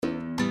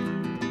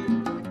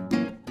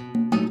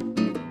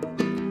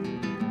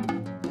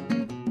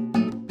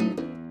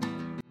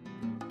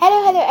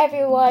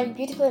everyone,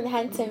 beautiful and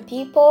handsome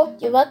people.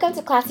 You're welcome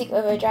to Classic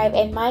Overdrive,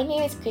 and my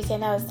name is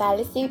Christiana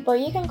Osalisi, but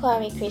you can call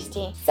me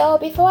Christy. So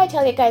before I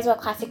tell you guys what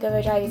Classic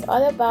Overdrive is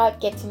all about,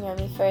 get to know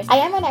me first. I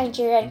am a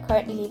Nigerian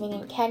currently living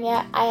in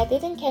Kenya. I have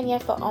lived in Kenya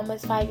for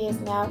almost 5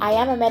 years now. I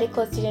am a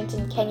medical student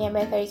in Kenya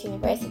Methodist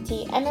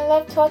University, and I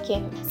love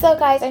talking. So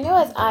guys, I know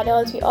as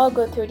adults, we all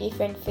go through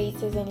different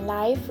phases in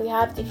life. We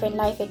have different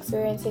life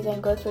experiences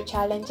and go through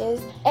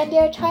challenges. And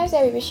there are times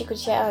that we wish we could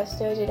share our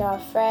stories with our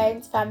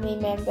friends, family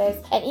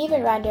members, and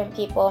even random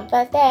people.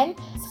 But then,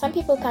 some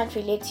people can't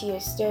relate to your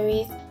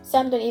stories.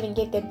 Some don't even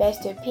give the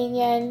best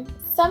opinion.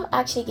 Some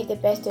actually give the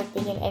best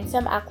opinion, and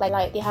some act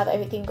like they have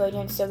everything going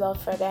on so well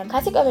for them.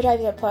 Classic Overdrive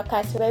is a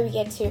podcast where we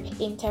get to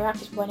interact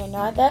with one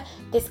another,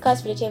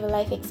 discuss relatable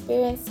life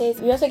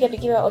experiences. We also get to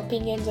give our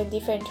opinions on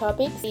different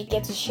topics. We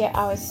get to share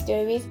our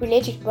stories,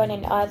 relate with one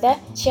another,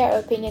 share our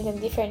opinions on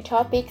different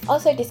topics,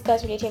 also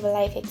discuss relatable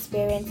life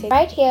experiences.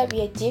 Right here,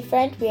 we are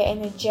different, we are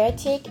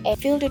energetic, and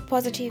filled with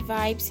positive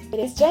vibes.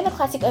 Let's join the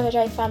Classic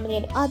Overdrive family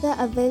and other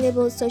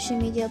available social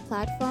media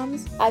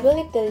platforms. I will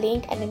leave the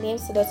link and the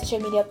names to those social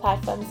media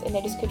platforms in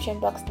the description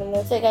box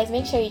below. So guys,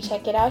 make sure you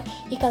check it out.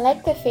 You can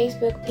like the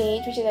Facebook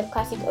page, which is at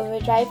Classic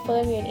Overdrive.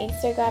 Follow me on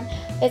Instagram.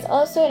 There's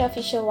also an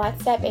official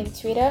WhatsApp and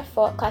Twitter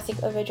for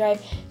Classic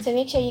Overdrive. So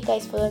make sure you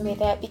guys follow me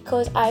there,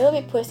 because I will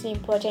be posting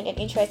important and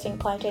interesting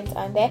content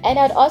on there. And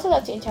I'd also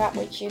love to interact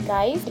with you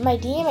guys. My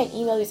DM and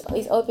email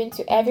is open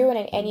to everyone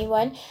and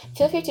anyone.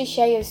 Feel free to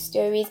share your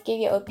stories,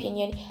 give your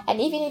opinion, and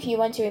even if you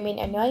want to remain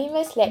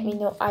anonymous, let me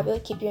know. I will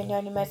keep you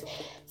anonymous.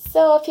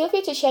 So feel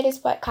free to share this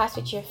podcast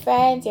with your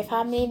friends, your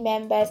family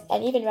members,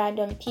 and even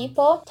random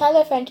people. Tell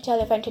a friend to tell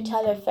a friend to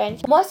tell a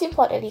friend. Most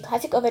importantly,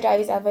 Classic Overdrive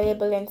is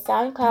available in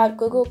SoundCloud,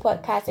 Google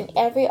Podcasts, and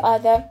every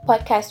other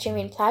podcast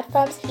streaming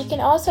platforms. You can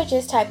also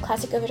just type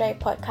Classic Overdrive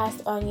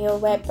Podcast on your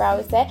web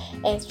browser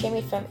and stream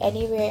it from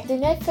anywhere. Do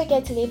not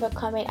forget to leave a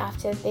comment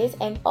after this,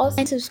 and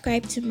also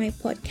subscribe to my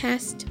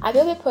podcast. I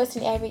will be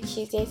posting every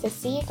Tuesday, so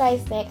see you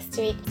guys next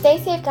week.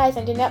 Stay safe guys,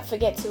 and do not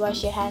forget to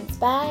wash your hands.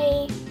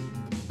 Bye!